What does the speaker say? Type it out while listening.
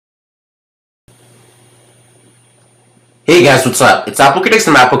Hey guys, what's up? It's applecritics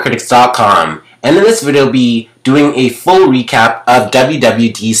from applecritics.com, and in this video I'll be doing a full recap of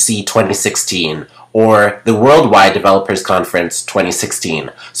WWDC 2016, or the Worldwide Developers Conference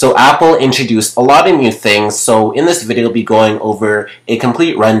 2016. So Apple introduced a lot of new things, so in this video I'll be going over a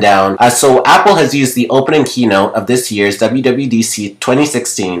complete rundown. So Apple has used the opening keynote of this year's WWDC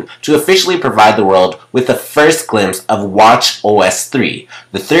 2016 to officially provide the world with the first glimpse of watchOS 3,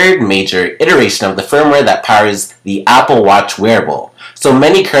 the third major iteration of the firmware that powers the Apple Watch wearable. So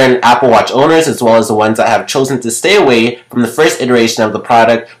many current Apple Watch owners, as well as the ones that have chosen to stay away from the first iteration of the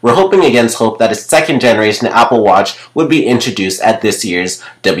product, were hoping against hope that a second generation Apple Watch would be introduced at this year's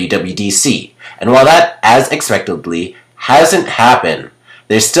WWDC. And while that, as expectedly, hasn't happened,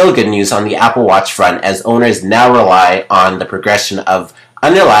 there's still good news on the Apple Watch front, as owners now rely on the progression of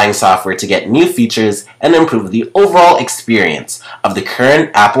underlying software to get new features and improve the overall experience of the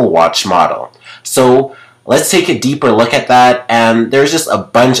current Apple Watch model. So let's take a deeper look at that, and there's just a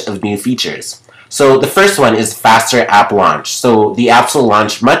bunch of new features. So the first one is faster app launch. So the apps will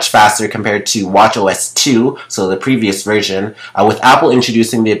launch much faster compared to watchOS 2, so the previous version, with Apple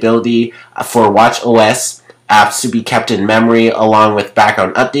introducing the ability for watchOS apps to be kept in memory along with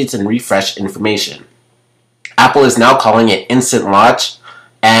background updates and refresh information. Apple is now calling it Instant Launch,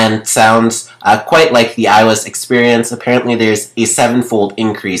 and sounds quite like the iOS experience. Apparently there's a 7-fold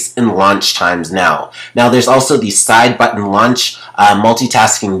increase in launch times now. Now there's also the side button launch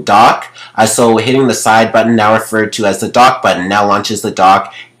multitasking dock. So hitting the side button, now referred to as the dock button, now launches the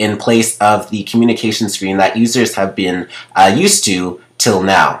dock in place of the communication screen that users have been used to till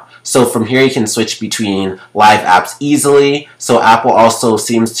now. So from here you can switch between live apps easily. So Apple also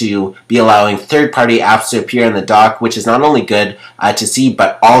seems to be allowing third-party apps to appear in the dock, which is not only good to see,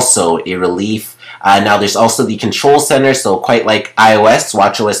 but also a relief. Now there's also the control center, so quite like iOS,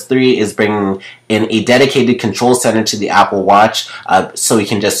 watchOS 3 is bringing in a dedicated control center to the Apple Watch, so you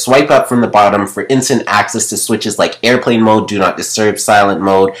can just swipe up from the bottom for instant access to switches like airplane mode, do not disturb, silent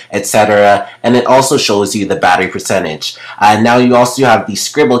mode, etc. And it also shows you the battery percentage. Now you also have the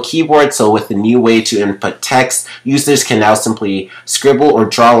scribble keyboard, so with the new way to input text, users can now simply scribble or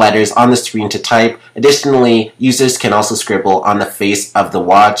draw letters on the screen to type. Additionally, users can also scribble on the face of the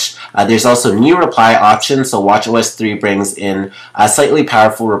watch. There's also new reply options, so watchOS 3 brings in slightly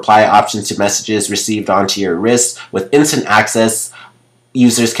powerful reply options to messages received onto your wrist. With instant access,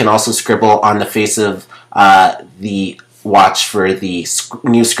 users can also scribble on the face of the watch for the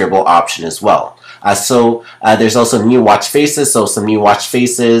new scribble option as well. There's also new watch faces, so some new watch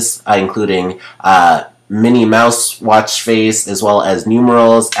faces including Minnie Mouse watch face as well as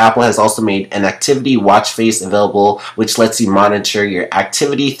numerals. Apple has also made an activity watch face available, which lets you monitor your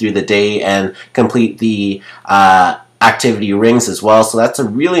activity through the day and complete the activity rings as well, so that's a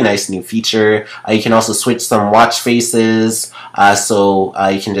really nice new feature. You can also switch some watch faces, so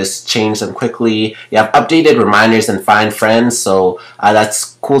you can just change them quickly. You have updated reminders and find friends, so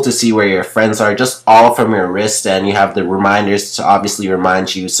that's cool to see where your friends are, just all from your wrist, and you have the reminders to obviously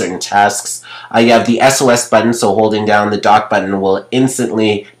remind you certain tasks. You have the SOS button, so holding down the dock button will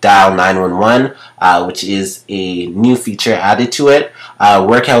instantly dial 911, which is a new feature added to it.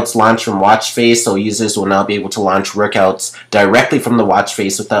 Workouts launch from watch face, so users will now be able to launch workouts directly from the watch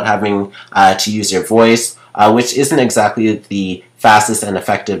face without having to use your voice, which isn't exactly the fastest and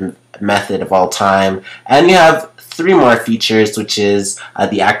effective method of all time. And you have 3 more features, which is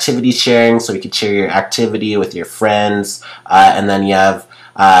the activity sharing, so you can share your activity with your friends, and then you have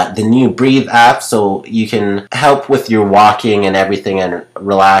the new Breathe app, so you can help with your walking and everything and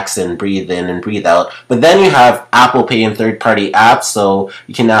relax and breathe in and breathe out. But then you have Apple Pay and third-party apps, so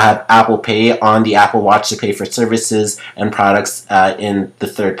you can now have Apple Pay on the Apple Watch to pay for services and products in the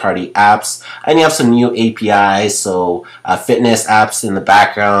third-party apps. And you have some new APIs, so fitness apps in the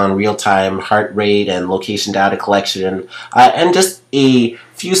background, real-time heart rate and location data collection, and just a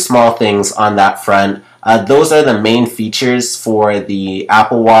few small things on that front. Those are the main features for the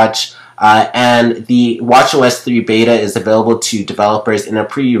Apple Watch, and the watchOS 3 beta is available to developers in a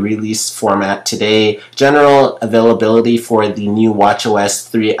pre-release format today. General availability for the new watchOS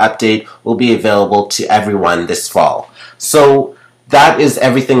 3 update will be available to everyone this fall. So that is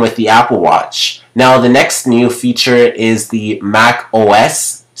everything with the Apple Watch. Now the next new feature is the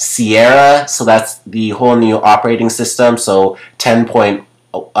macOS Sierra, so that's the whole new operating system, so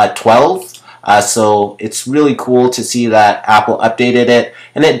 10.12. So it's really cool to see that Apple updated it,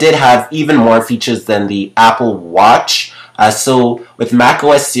 and it did have even more features than the Apple Watch. So with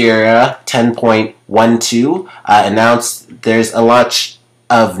macOS Sierra 10.12 announced, there's a lot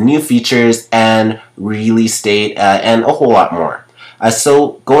of new features and release date and a whole lot more.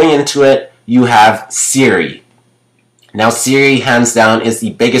 So going into it, you have Siri. Now, Siri, hands down, is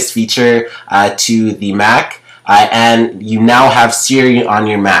the biggest feature to the Mac, and you now have Siri on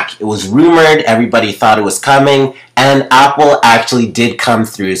your Mac. It was rumored, everybody thought it was coming, and Apple actually did come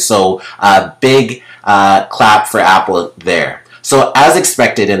through, so big clap for Apple there. So as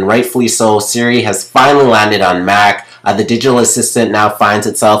expected, and rightfully so, Siri has finally landed on Mac. The digital assistant now finds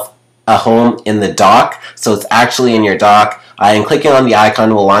itself a home in the dock, so it's actually in your dock. And clicking on the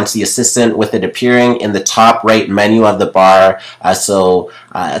icon will launch the assistant with it appearing in the top right menu of the bar. It's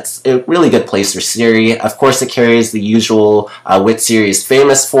a really good place for Siri. Of course, it carries the usual which Siri is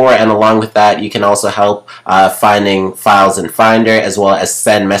famous for, and along with that, you can also help finding files in Finder as well as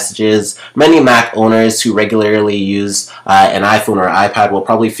send messages. Many Mac owners who regularly use an iPhone or iPad will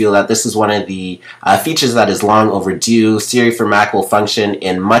probably feel that this is one of the features that is long overdue. Siri for Mac will function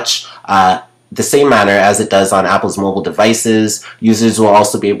in much the same manner as it does on Apple's mobile devices. Users will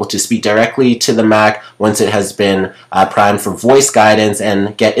also be able to speak directly to the Mac once it has been primed for voice guidance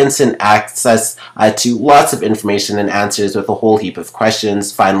and get instant access to lots of information and answers with a whole heap of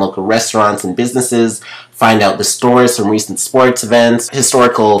questions, find local restaurants and businesses, find out the stores from recent sports events,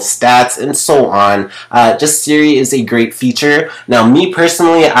 historical stats, and so on. Just Siri is a great feature. Now, me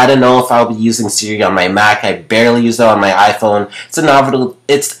personally, I don't know if I'll be using Siri on my Mac. I barely use it on my iPhone.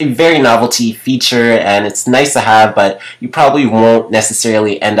 It's a very novelty feature, and it's nice to have, but you probably won't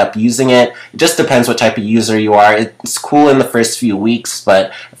necessarily end up using it. It just depends what type of user you are. It's cool in the first few weeks,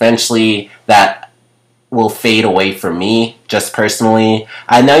 but eventually that will fade away for me, just personally.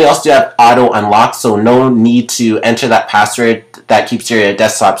 Now you also have auto unlock, so no need to enter that password that keeps your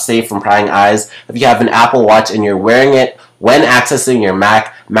desktop safe from prying eyes. If you have an Apple Watch and you're wearing it when accessing your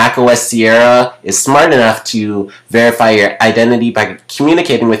Mac, macOS Sierra is smart enough to verify your identity by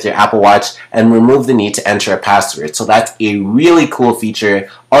communicating with your Apple Watch and remove the need to enter a password. So that's a really cool feature.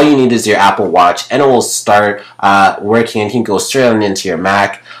 All you need is your Apple Watch and it will start working, and you can go straight on into your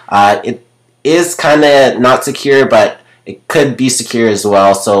Mac. It is kind of not secure, but it could be secure as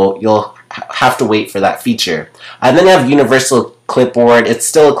well, so you'll have to wait for that feature. And then you have Universal Clipboard. It's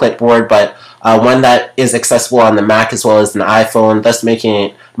still a clipboard, but one that is accessible on the Mac as well as an iPhone, thus making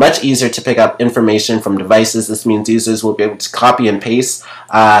it much easier to pick up information from devices. This means users will be able to copy and paste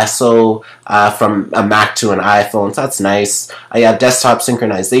from a Mac to an iPhone, so that's nice. You have desktop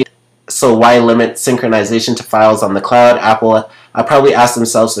synchronization. So why limit synchronization to files on the cloud? Apple probably asked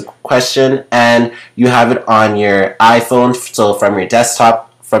themselves the question, and you have it on your iPhone, so from your desktop,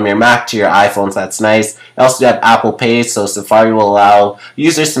 from your Mac to your iPhones, that's nice. You also have Apple Pay, so Safari will allow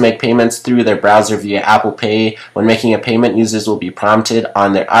users to make payments through their browser via Apple Pay. When making a payment, users will be prompted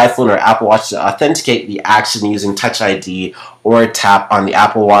on their iPhone or Apple Watch to authenticate the action using Touch ID or tap on the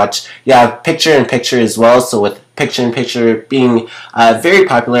Apple Watch. You have picture-in-picture as well, so with picture-in-picture being very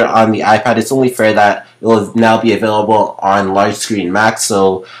popular on the iPad, it's only fair that it will now be available on large screen Mac,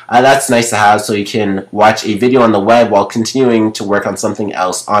 so that's nice to have, so you can watch a video on the web while continuing to work on something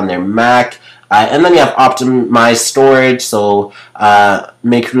else on their Mac. And then you have optimized storage, so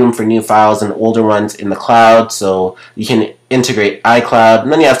make room for new files and older ones in the cloud, so you can integrate iCloud.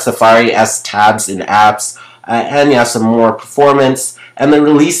 And then you have Safari as tabs in apps, and you have some more performance. And the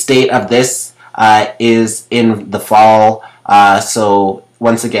release date of this is in the fall, so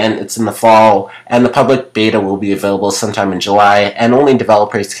once again, it's in the fall, and the public beta will be available sometime in July, and only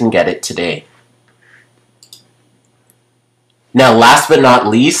developers can get it today. Now, last but not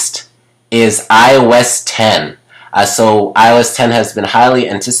least is iOS 10. So iOS 10 has been highly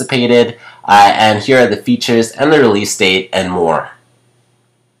anticipated, and here are the features and the release date and more.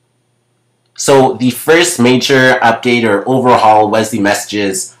 So the first major update or overhaul was the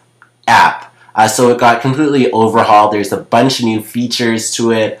Messages app. So it got completely overhauled. There's a bunch of new features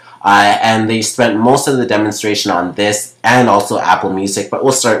to it, and they spent most of the demonstration on this and also Apple Music, but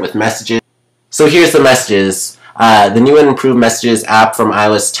we'll start with Messages. So here's the Messages. The new and improved Messages app from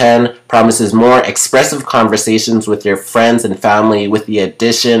iOS 10 promises more expressive conversations with your friends and family with the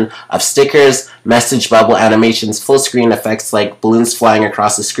addition of stickers, message bubble animations, full screen effects like balloons flying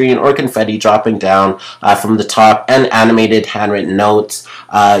across the screen or confetti dropping down from the top, and animated handwritten notes.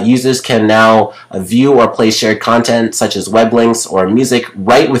 Users can now view or play shared content such as web links or music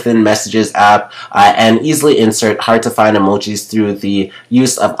right within Messages app, and easily insert hard to find emojis through the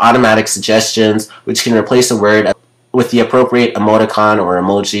use of automatic suggestions, which can replace a word with the appropriate emoticon or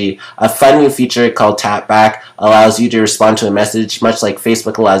emoji. A fun new feature called Tap Back allows you to respond to a message, much like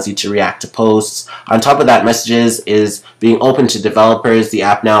Facebook allows you to react to posts. On top of that, Messages is being open to developers. The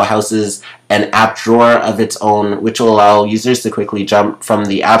app now houses an app drawer of its own, which will allow users to quickly jump from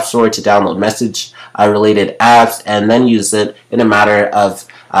the App Store to download message-related apps and then use it in a matter of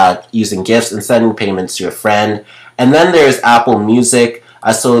using gifts and sending payments to a friend. And then there's Apple Music.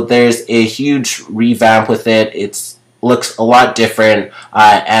 So there's a huge revamp with it. It looks a lot different,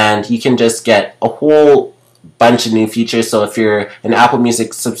 and you can just get a whole bunch of new features. So if you're an Apple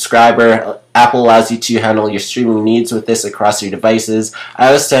Music subscriber, Apple allows you to handle your streaming needs with this across your devices.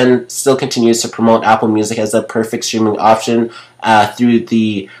 iOS 10 still continues to promote Apple Music as a perfect streaming option through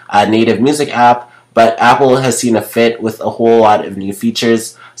the native music app, but Apple has seen a fit with a whole lot of new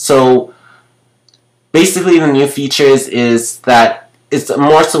features. So basically the new features is that it's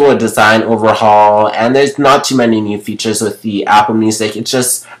more so a design overhaul, and there's not too many new features with the Apple Music. It's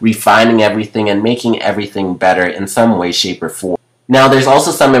just refining everything and making everything better in some way, shape, or form. Now, there's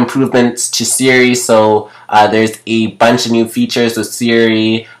also some improvements to Siri, so there's a bunch of new features with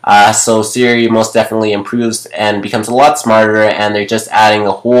Siri. So Siri most definitely improves and becomes a lot smarter, and they're just adding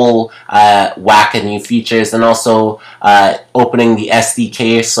a whole whack of new features, and also opening the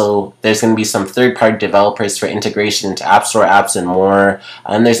SDK, so there's going to be some third-party developers for integration into App Store apps and more.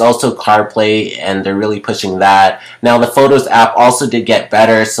 And there's also CarPlay, and they're really pushing that. Now, the Photos app also did get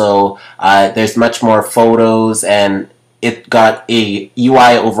better, so there's much more photos, and it got a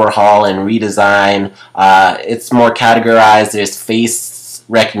UI overhaul and redesign. It's more categorized. There's face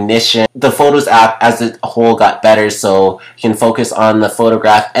recognition. The Photos app as a whole got better, so you can focus on the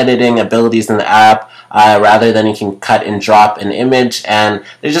photograph editing abilities in the app rather than you can cut and drop an image. And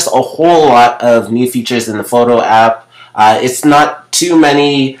there's just a whole lot of new features in the Photo app. It's not too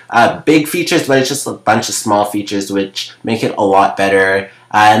many big features, but it's just a bunch of small features which make it a lot better.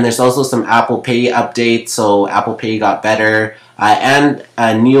 And there's also some Apple Pay updates, so Apple Pay got better. And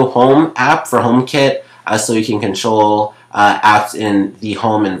a new Home app for HomeKit, so you can control apps in the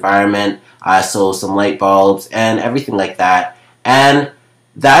home environment, so some light bulbs and everything like that. And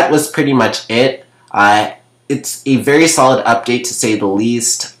that was pretty much it. It's a very solid update to say the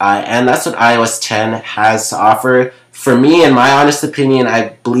least, and that's what iOS 10 has to offer. For me, in my honest opinion,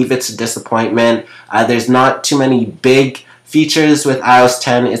 I believe it's a disappointment. There's not too many big features with iOS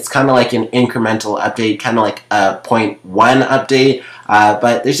 10. It's kind of like an incremental update, kind of like a 0.1 update,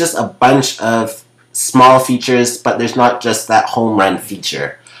 but there's just a bunch of small features, but there's not just that home run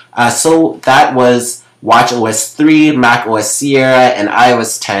feature. So that was watchOS 3, macOS Sierra, and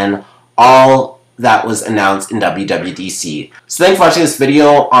iOS 10, all that was announced in WWDC. So thanks for watching this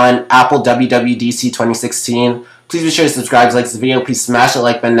video on Apple WWDC 2016. Please be sure to subscribe, like this video, please smash the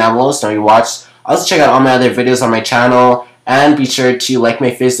like button down below so you watch. Also check out all my other videos on my channel, and be sure to like my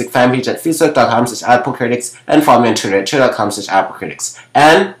Facebook fan page at facebook.com/applecritics and follow me on Twitter at twitter.com/applecritics.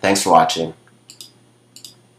 And thanks for watching.